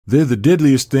They're the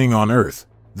deadliest thing on Earth.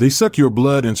 They suck your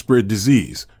blood and spread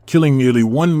disease, killing nearly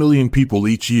 1 million people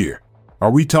each year.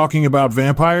 Are we talking about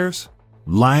vampires?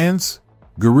 Lions?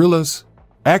 Gorillas?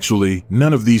 Actually,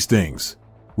 none of these things.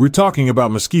 We're talking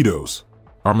about mosquitoes.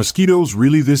 Are mosquitoes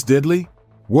really this deadly?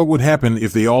 What would happen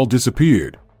if they all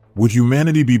disappeared? Would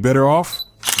humanity be better off?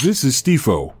 This is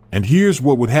Satifo, and here's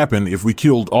what would happen if we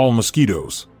killed all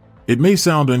mosquitoes. It may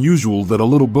sound unusual that a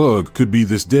little bug could be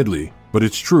this deadly, but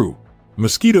it's true.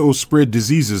 Mosquitoes spread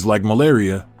diseases like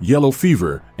malaria, yellow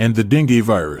fever, and the dengue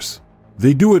virus.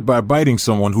 They do it by biting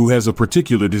someone who has a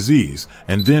particular disease,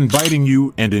 and then biting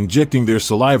you and injecting their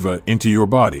saliva into your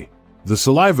body. The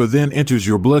saliva then enters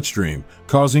your bloodstream,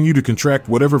 causing you to contract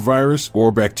whatever virus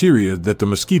or bacteria that the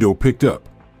mosquito picked up.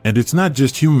 And it's not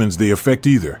just humans they affect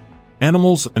either.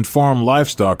 Animals and farm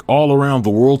livestock all around the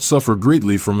world suffer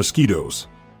greatly from mosquitoes.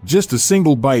 Just a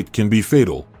single bite can be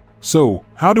fatal. So,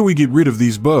 how do we get rid of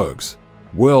these bugs?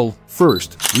 Well,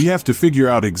 first, we have to figure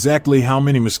out exactly how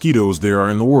many mosquitoes there are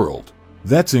in the world.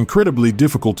 That's incredibly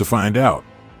difficult to find out.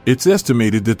 It's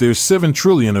estimated that there's 7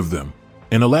 trillion of them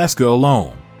in Alaska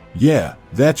alone. Yeah,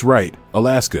 that's right,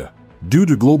 Alaska. Due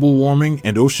to global warming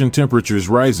and ocean temperatures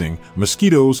rising,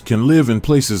 mosquitoes can live in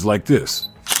places like this.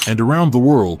 And around the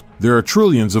world, there are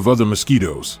trillions of other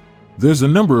mosquitoes. There's a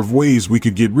number of ways we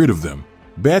could get rid of them.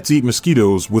 Bats eat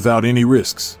mosquitoes without any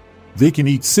risks. They can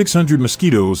eat 600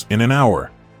 mosquitoes in an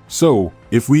hour. So,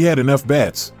 if we had enough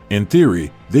bats, in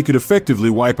theory, they could effectively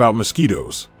wipe out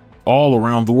mosquitoes all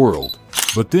around the world.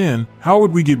 But then, how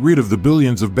would we get rid of the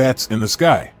billions of bats in the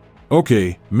sky?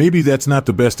 Okay, maybe that's not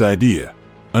the best idea.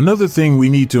 Another thing we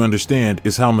need to understand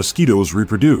is how mosquitoes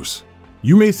reproduce.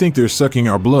 You may think they're sucking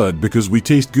our blood because we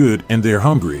taste good and they're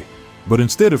hungry. But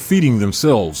instead of feeding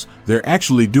themselves, they're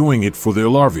actually doing it for their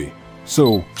larvae.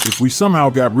 So, if we somehow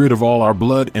got rid of all our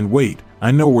blood and weight,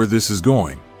 I know where this is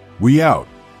going. We out.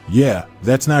 Yeah,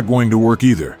 that's not going to work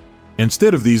either.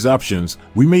 Instead of these options,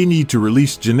 we may need to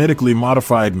release genetically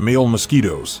modified male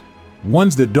mosquitoes.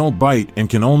 Ones that don't bite and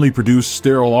can only produce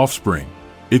sterile offspring.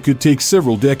 It could take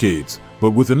several decades,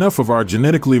 but with enough of our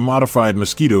genetically modified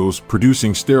mosquitoes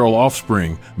producing sterile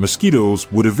offspring,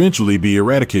 mosquitoes would eventually be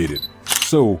eradicated.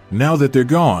 So, now that they're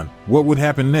gone, what would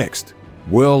happen next?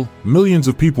 Well, millions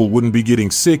of people wouldn't be getting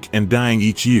sick and dying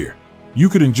each year. You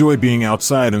could enjoy being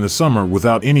outside in the summer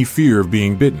without any fear of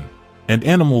being bitten. And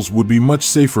animals would be much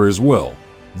safer as well.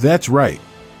 That's right.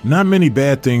 Not many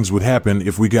bad things would happen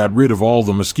if we got rid of all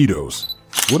the mosquitoes.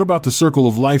 What about the circle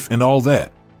of life and all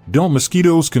that? Don't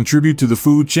mosquitoes contribute to the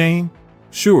food chain?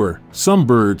 Sure, some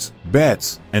birds,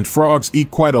 bats, and frogs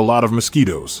eat quite a lot of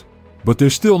mosquitoes. But they're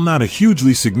still not a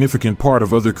hugely significant part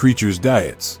of other creatures'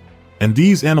 diets. And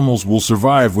these animals will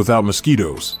survive without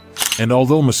mosquitoes. And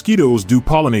although mosquitoes do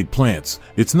pollinate plants,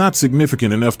 it's not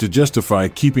significant enough to justify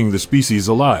keeping the species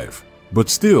alive. But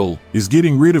still, is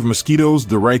getting rid of mosquitoes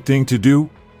the right thing to do?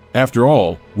 After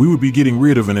all, we would be getting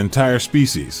rid of an entire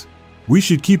species. We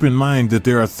should keep in mind that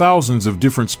there are thousands of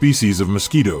different species of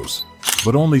mosquitoes,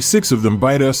 but only 6 of them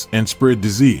bite us and spread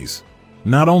disease.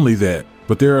 Not only that,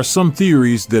 but there are some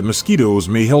theories that mosquitoes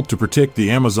may help to protect the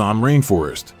Amazon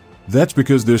rainforest. That's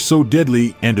because they're so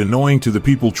deadly and annoying to the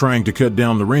people trying to cut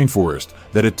down the rainforest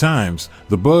that at times,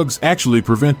 the bugs actually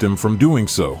prevent them from doing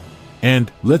so.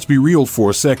 And, let's be real for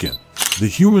a second. The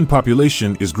human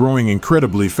population is growing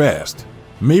incredibly fast.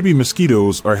 Maybe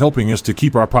mosquitoes are helping us to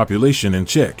keep our population in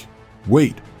check.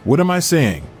 Wait, what am I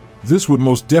saying? This would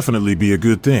most definitely be a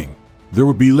good thing. There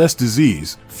would be less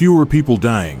disease, fewer people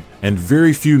dying, and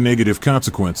very few negative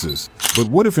consequences. But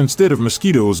what if instead of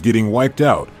mosquitoes getting wiped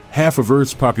out, half of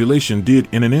Earth's population did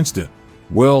in an instant?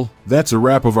 Well, that's a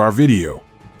wrap of our video.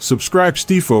 Subscribe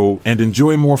Satifo and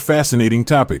enjoy more fascinating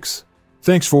topics.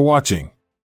 Thanks for watching.